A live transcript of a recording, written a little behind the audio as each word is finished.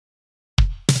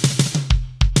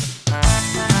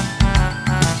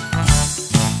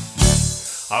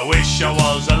I wish I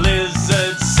was a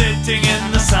lizard sitting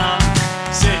in the sun,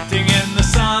 sitting in the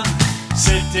sun,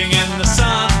 sitting in